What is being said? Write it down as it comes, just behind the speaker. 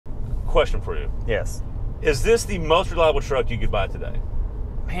question for you. Yes. Is this the most reliable truck you could buy today?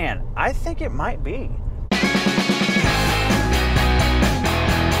 Man, I think it might be.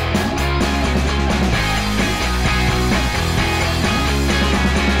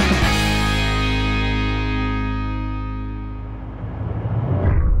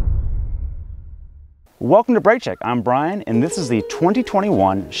 Welcome to Brake Check. I'm Brian, and this is the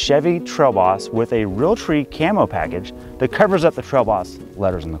 2021 Chevy Trailboss with a Realtree camo package that covers up the Trailboss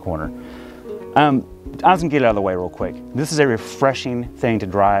letters in the corner. I'm just gonna get it out of the way real quick. This is a refreshing thing to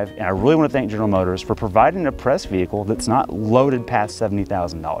drive, and I really want to thank General Motors for providing a press vehicle that's not loaded past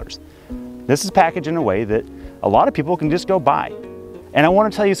 $70,000. This is packaged in a way that a lot of people can just go buy. And I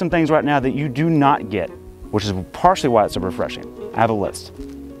want to tell you some things right now that you do not get, which is partially why it's so refreshing. I have a list.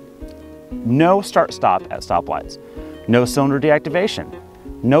 No start-stop at stoplights, no cylinder deactivation,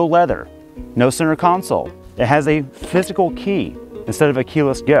 no leather, no center console. It has a physical key instead of a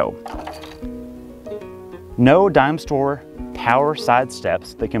keyless go. No dime store power side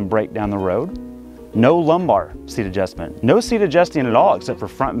steps that can break down the road. No lumbar seat adjustment. No seat adjusting at all except for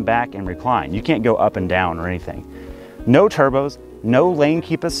front and back and recline. You can't go up and down or anything. No turbos, no lane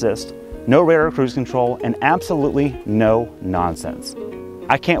keep assist, no radar cruise control, and absolutely no nonsense.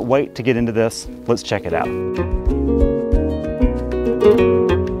 I can't wait to get into this. Let's check it out.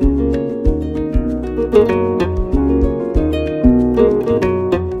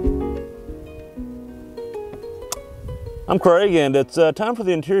 I'm Craig, and it's time for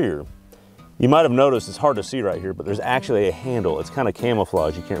the interior. You might have noticed it's hard to see right here, but there's actually a handle. It's kind of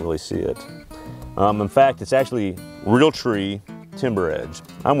camouflaged, you can't really see it. In fact, it's actually Realtree Timber Edge.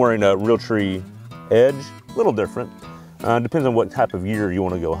 I'm wearing a Realtree Edge, a little different. Depends on what type of year you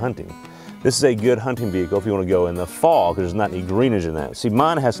want to go hunting. This is a good hunting vehicle if you want to go in the fall, because there's not any greenage in that. See,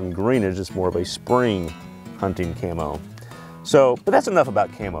 mine has some greenage. It's more of a spring hunting camo. So, but that's enough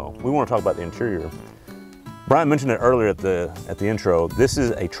about camo. We want to talk about the interior. Brian mentioned it earlier at the intro. This is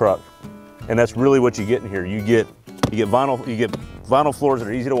a truck, and that's really what you get in here. You get vinyl floors that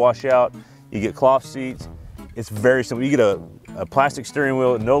are easy to wash out. You get cloth seats. It's very simple. You get a plastic steering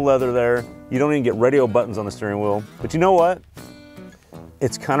wheel, no leather there. You don't even get radio buttons on the steering wheel. But you know what?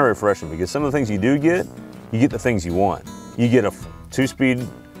 It's kind of refreshing because some of the things you get the things you want. You get a 2-speed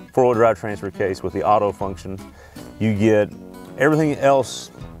four-wheel drive transfer case with the auto function. You get everything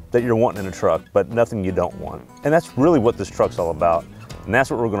else that you're wanting in a truck, but nothing you don't want. And that's really what this truck's all about. And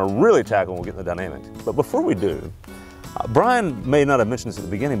that's what we're gonna really tackle when we get in the dynamics. But before we do, Brian may not have mentioned this at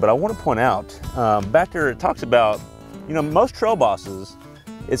the beginning, but I want to point out, back there it talks about, you know, most trail bosses,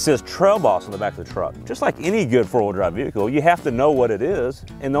 it says trail boss on the back of the truck. Just like any good four-wheel drive vehicle, you have to know what it is,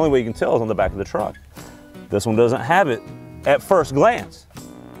 and the only way you can tell is on the back of the truck. This one doesn't have it at first glance.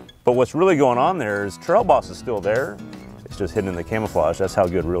 But what's really going on there is trail boss is still there. It's just hidden in the camouflage. That's how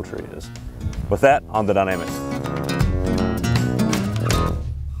good Realtree is. With that, on the dynamics.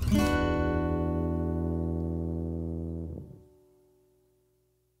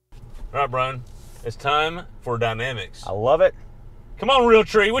 All right, Brian, it's time for dynamics. I love it. Come on,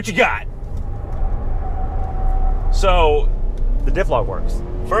 Realtree, what you got? So, The diff lock works.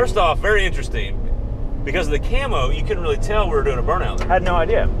 first off, very interesting. Because of the camo, you couldn't really tell we were doing a burnout there. I had no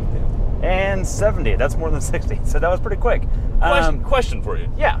idea. And 70, that's more than 60, so that was pretty quick. Question for you.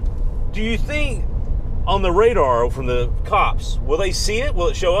 Yeah. Do you think on the radar from the cops, will they see it? Will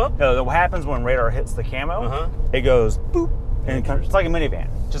it show up? No, what happens when radar hits the camo, it goes boop, and it comes, it's like a minivan,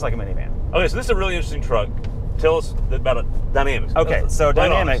 just like a minivan. Okay, so this is a really interesting truck. Tell us about it. Dynamics. Okay, so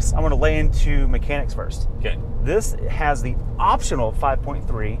dynamics, I'm gonna lay into mechanics first. Okay. This has the optional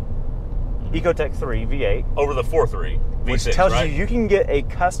 5.3 Ecotec 3 V8. Over the 4.3 V6, which tells right? you can get a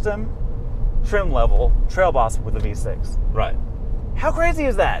custom trim level trail boss with a V6. Right. How crazy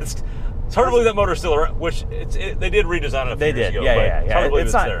is that? It's hard to believe that motor's still around, which they did redesign it a few years ago. Yeah. It's hard to believe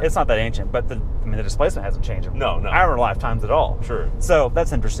it's there. It's not that ancient, but the displacement hasn't changed in No. our lifetimes at all. Sure. So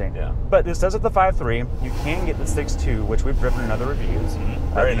that's interesting. Yeah. But this does it the 5.3. You can get the 6.2, which we've driven in other reviews.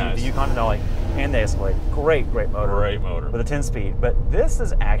 Very nice. The Yukon Denali and the Escalade. Great motor. Great motor. With a 10-speed. But this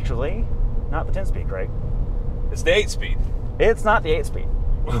is actually not the 10-speed, Craig. It's the 8-speed. It's not the 8-speed.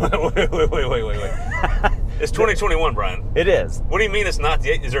 Wait. It's 2021, Brian. It is. What do you mean it's not the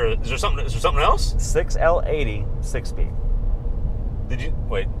 8? Is there something else? 6L80 6-speed. Did you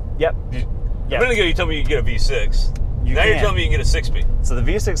wait? Yep. A minute ago you told me you could get a V6. Now you're telling me you can get a 6-speed. So the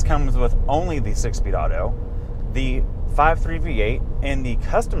V6 comes with only the 6-speed auto. The 5.3 V8 and the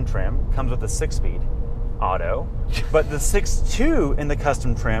custom trim comes with a 6-speed auto. But the 6.2 in the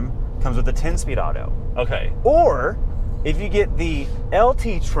custom trim comes with a 10-speed auto. Okay. Or if you get the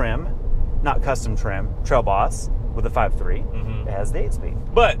LT trim, not custom trim, Trail Boss with a 5.3, it has the 8-speed.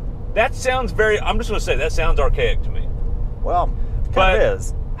 But That sounds I'm just going to say, that sounds archaic to me. Well, it kind of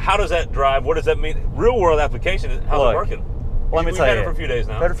is. How does that drive? What does that mean? Real world application, how's it working? Let me tell you. We've had it for a few days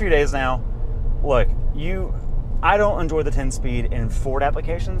now. Had it for a few days now. Look, I don't enjoy the 10-speed in Ford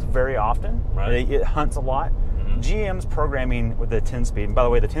applications very often. Right. It hunts a lot. Mm-hmm. GM's programming with the 10-speed, and by the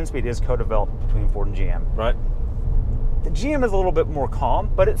way, the 10-speed is co-developed between Ford and GM. Right. The GM is a little bit more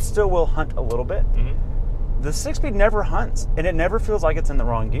calm, but it still will hunt a little bit. Mm-hmm. The 6-speed never hunts, and it never feels like it's in the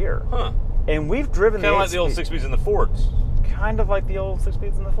wrong gear. Huh. And we've driven kind of like the old 6-speeds in the Fords. Kind of like the old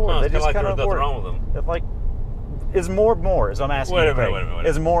 6-speeds in the Ford. Huh, they just like kind there's of nothing wrong with them. It's like, is more is what I'm asking you. Wait a minute.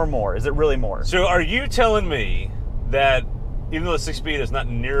 Is more? Is it really more? So are you telling me that even though the 6-speed is not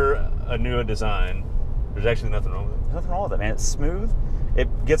near a new design, there's actually nothing wrong with it? There's nothing wrong with it, man. It's smooth.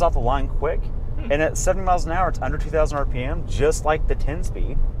 It gets off the line quick. And at 70 miles an hour, it's under 2,000 RPM, just like the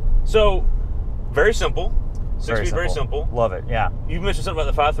 10-speed. So, very simple. 6-speed, very simple. Love it, yeah. You mentioned something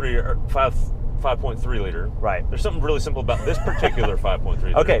about the 5.3 liter. Right. There's something really simple about this particular 5.3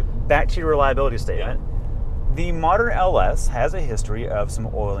 liter. Okay, back to your reliability statement. Yeah. The modern LS has a history of some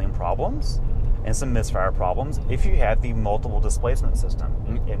oiling problems and some misfire problems if you have the multiple displacement system,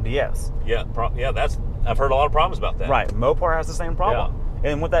 MDS. Yeah, I've heard a lot of problems about that. Right, Mopar has the same problem. Yeah.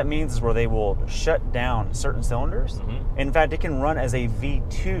 And what that means is where they will shut down certain cylinders. Mm-hmm. In fact, it can run as a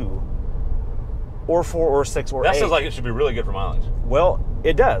V2 or 4 or 6 or 8. That sounds like it should be really good for mileage. Well,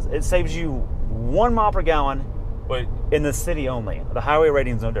 it does. It saves you 1 mile per gallon in the city only. The highway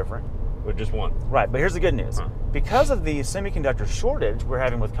rating's no different. With just 1. Right, but here's the good news. Huh. Because of the semiconductor shortage we're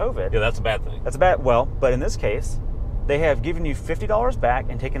having with COVID. Yeah, that's a bad thing. But in this case, they have given you $50 back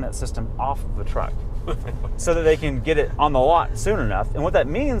and taken that system off of the truck. So that they can get it on the lot soon enough. And what that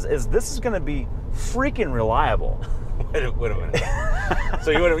means is this is going to be freaking reliable. Wait a minute. So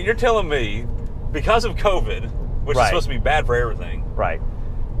you're telling me, because of COVID, which is supposed to be bad for everything. Right.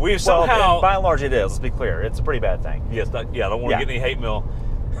 We've somehow... by and large it is, let's be clear. It's a pretty bad thing. Yes, I don't want to get any hate mail.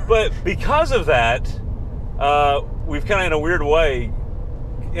 But because of that, we've kind of, in a weird way,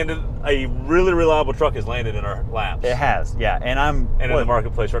 a really reliable truck has landed in our laps. It has, yeah. And in the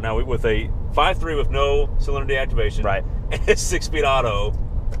marketplace right now with a 5.3 with no cylinder deactivation, right, and a 6-speed auto.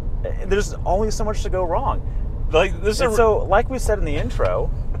 There's only so much to go wrong. So, like we said in the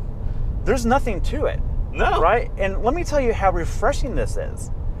intro, there's nothing to it. No. Right? And let me tell you how refreshing this is.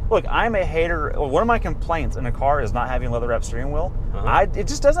 Look, I'm a hater. One of my complaints in a car is not having a leather-wrapped steering wheel. Uh-huh. It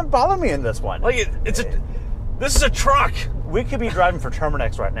just doesn't bother me in this one. This is a truck. We could be driving for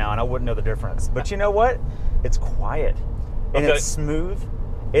Terminex right now, and I wouldn't know the difference. But you know what? It's quiet, and it's smooth,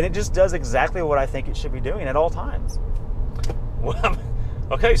 and it just does exactly what I think it should be doing at all times. Well,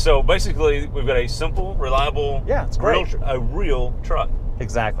 okay, so basically, we've got a simple, reliable, it's great. a real truck.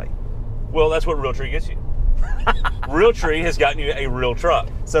 Exactly. Well, that's what Realtree gets you. Realtree has gotten you a real truck.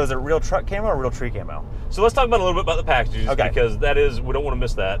 So is it real truck camo or real tree camo? So let's talk about a little bit about the packages, because we don't want to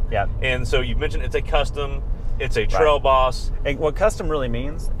miss that. Yeah. And so you mentioned it's a custom, it's a trailboss. And what custom really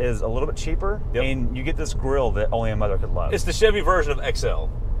means is a little bit cheaper, and you get this grill that only a mother could love. It's the Chevy version of XL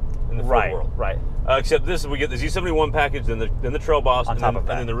in the Ford world. Right. Except we get the Z71 package, then the trailboss, and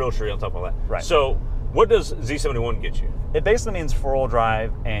then the Realtree on top of that. Right. So what does Z71 get you? It basically means 4-wheel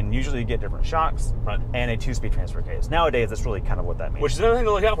drive, and usually you get different shocks, and a 2-speed transfer case. Nowadays, that's really kind of what that means. Which is another thing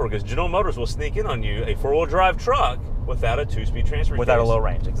to look out for, because General Motors will sneak in on you a 4-wheel drive truck without a 2-speed transfer case. Without a low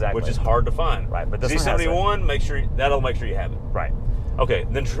range, exactly. Which is hard to find. Right, but this Z71, that'll make sure you have it. Right. Okay,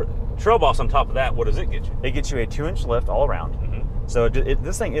 then Trailboss on top of that, what does it get you? It gets you a 2-inch lift all around. Mm-hmm. So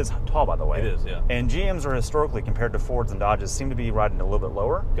this thing is tall, by the way. It is, yeah. And GMs are historically, compared to Fords and Dodges, seem to be riding a little bit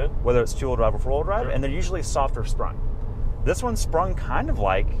lower, whether it's 2-wheel drive or 4-wheel drive, and they're usually softer sprung. This one's sprung kind of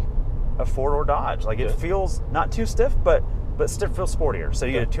like a Ford or Dodge. Like it feels not too stiff, but stiff feels sportier. So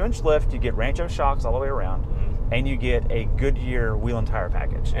you get a 2-inch lift, you get Rancho shocks all the way around, and you get a Goodyear wheel and tire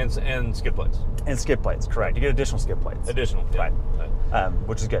package. And skid plates. And skid plates, correct. You get additional skid plates. Additional, right.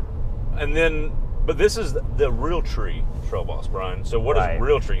 Which is good. And then, but this is the Realtree Trailboss, Brian. So what is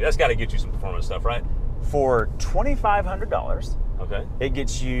Realtree? That's got to get you some performance stuff, right? For $2,500, it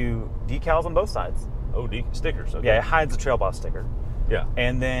gets you decals on both sides. Oh, stickers. Okay. Yeah, it hides the Trailboss sticker. Yeah.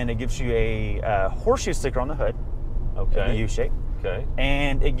 And then it gives you a horseshoe sticker on the hood. Okay. The U-shape. Okay.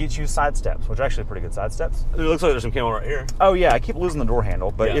 And it gets you side steps, which are actually pretty good side steps. It looks like there's some camo right here. Oh, yeah. I keep losing the door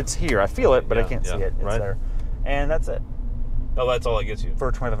handle, but it's here. I feel it, but I can't see it. It's there. And that's it. Oh, that's all it gets you?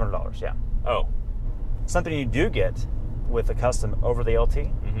 For $2,500, yeah. Oh. Something you do get with a custom over the LT.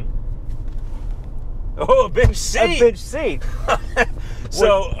 Mm-hmm. Oh, a bench seat. A bench seat.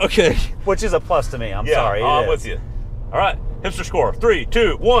 Which is a plus to me. I'm sorry. I'm with you. All right. Hipster score. 3,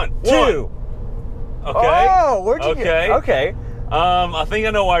 2, 1. 2. Okay. Oh, where'd you get? Okay. I think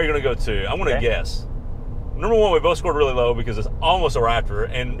I know why you're gonna go 2. I'm gonna guess. Number 1, we both scored really low because it's almost a Raptor,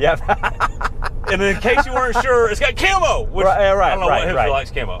 and and in case you weren't sure, it's got camo. Which I don't know what hipster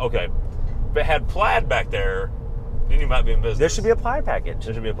likes camo. Okay, if it had plaid back there, then you might be in business. There should be a plaid package.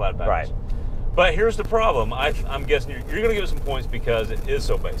 There should be a plaid package. Right. But here's the problem. I'm guessing you're going to give it some points because it is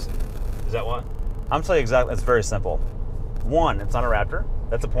so basic. Is that why? I'm telling you exactly. It's very simple. 1, it's not a Raptor.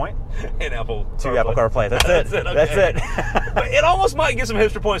 That's a point. And Apple 2, Apple CarPlay. That's it. Okay. That's it. But it almost might get some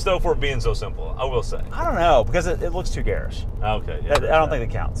hipster points, though, for it being so simple, I will say. I don't know, because it looks too garish. Okay. Yeah, I don't think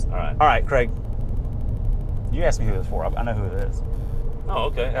it counts. All right. All right, Craig. You asked me who it was for. I know who it is. Oh,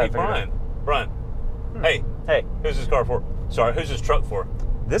 okay. Hey, Brian. Brian. Hey. Hey. Who's this car for? Sorry, who's this truck for?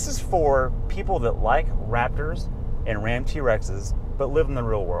 This is for people that like Raptors and Ram T-Rexes, but live in the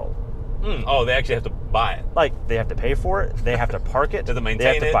real world. Oh, they actually have to buy it. Like, they have to pay for it, they have to park it, They have to maintain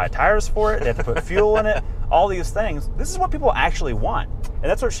they have to it. buy tires for it, they have to put fuel in it, all these things. This is what people actually want. And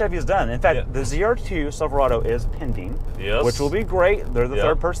that's what Chevy has done. In fact, the ZR2 Silverado is pending, which will be great. They're the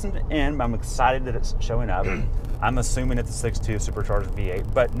third person in. I'm excited that it's showing up. I'm assuming it's a 6.2 supercharged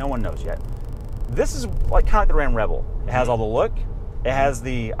V8, but no one knows yet. This is like kind of like the Ram Rebel. It has all the look. It has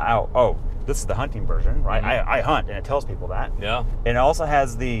the, this is the hunting version, right? I hunt, and it tells people that. Yeah. And it also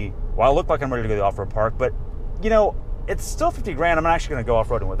has the, well, I look like I'm ready to go to the off-road park, but, you know, it's still 50 grand. I'm actually going to go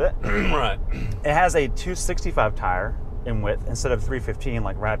off-roading with it. Right. It has a 265 tire in width instead of 315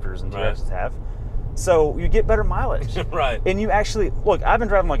 like Raptors and T-Rexes have. So you get better mileage. Right. And you actually, look, I've been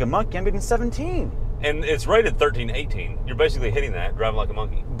driving like a monkey. I'm getting 17. And it's rated 13, 18. You're basically hitting that, driving like a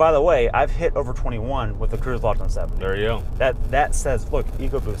monkey. By the way, I've hit over 21 with the cruise locked on 70. There you go. That says, look,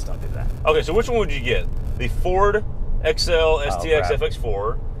 EcoBoost don't do that. Okay, so which one would you get? The Ford XL STX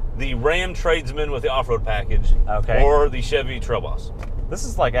FX4, the Ram Tradesman with the off-road package, or the Chevy Trailboss? This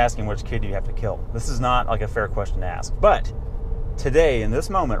is like asking which kid you have to kill. This is not like a fair question to ask. But today, in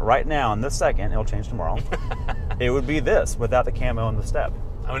this moment, right now, in this second, it'll change tomorrow, it would be this without the camo and the step.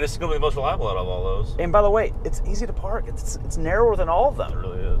 I mean, it's going to be the most reliable out of all those. And by the way, it's easy to park. It's narrower than all of them. It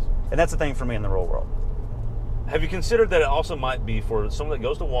really is. And that's the thing for me in the real world. Have you considered that it also might be for someone that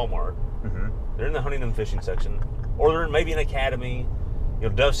goes to Walmart, they're in the hunting and fishing section, or they're maybe an academy, you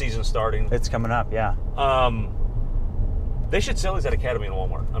know, dove season starting. It's coming up, yeah. They should sell these at Academy and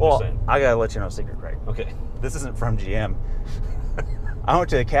Walmart. I'm well, just saying. I got to let you know a secret, Craig. Okay. This isn't from GM. I went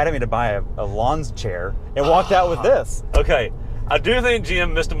to Academy to buy a lawn chair and walked out with this. Okay. I do think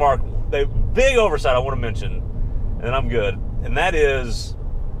GM missed a mark. The big oversight I want to mention, and then I'm good, and that is,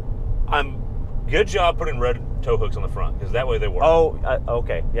 good job putting red tow hooks on the front, because that way they work. Oh,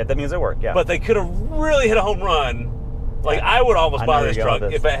 okay. Yeah, that means they work, yeah. But they could have really hit a home run. Like, I would almost buy this truck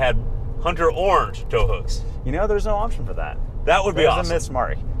if it had Hunter Orange tow hooks. You know, there's no option for that. That would be awesome. There's a miss,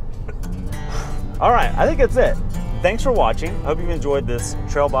 Marty. All right, I think that's it. Thanks for watching. Hope you've enjoyed this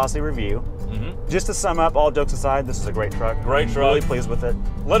Trail Bossy review. Just to sum up, all jokes aside, this is a great truck. Great truck. Really pleased with it.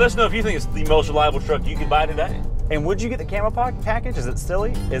 Let us know if you think it's the most reliable truck you could buy today. And would you get the camo package? Is it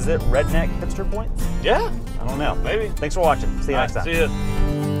silly? Is it redneck hipster points? Yeah. I don't know. Maybe. Thanks for watching. See you next time. See you.